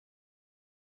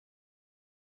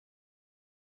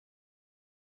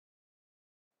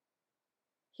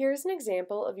Here's an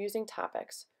example of using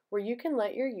topics, where you can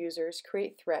let your users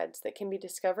create threads that can be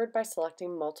discovered by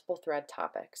selecting multiple thread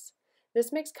topics.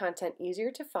 This makes content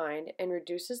easier to find and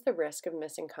reduces the risk of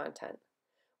missing content.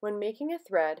 When making a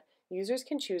thread, users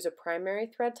can choose a primary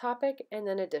thread topic and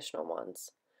then additional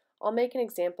ones. I'll make an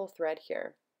example thread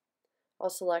here. I'll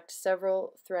select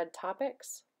several thread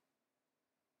topics.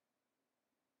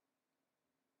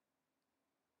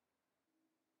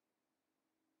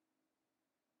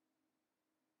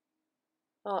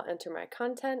 I'll enter my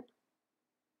content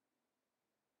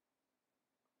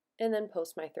and then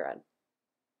post my thread.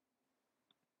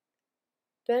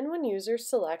 Then when users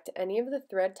select any of the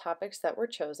thread topics that were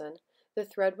chosen, the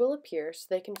thread will appear so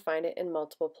they can find it in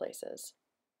multiple places.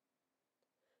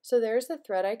 So there's the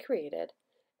thread I created,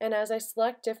 and as I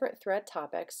select different thread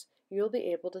topics, you'll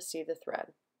be able to see the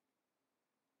thread.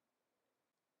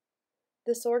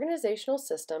 This organizational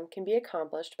system can be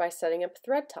accomplished by setting up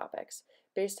thread topics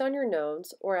based on your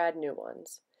nodes or add new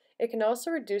ones. It can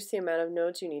also reduce the amount of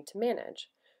nodes you need to manage.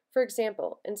 For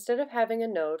example, instead of having a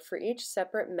node for each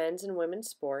separate men's and women's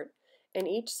sport and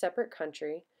each separate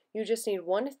country, you just need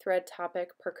one thread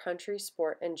topic per country,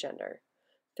 sport, and gender.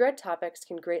 Thread topics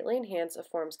can greatly enhance a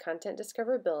form's content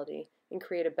discoverability and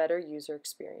create a better user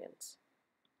experience.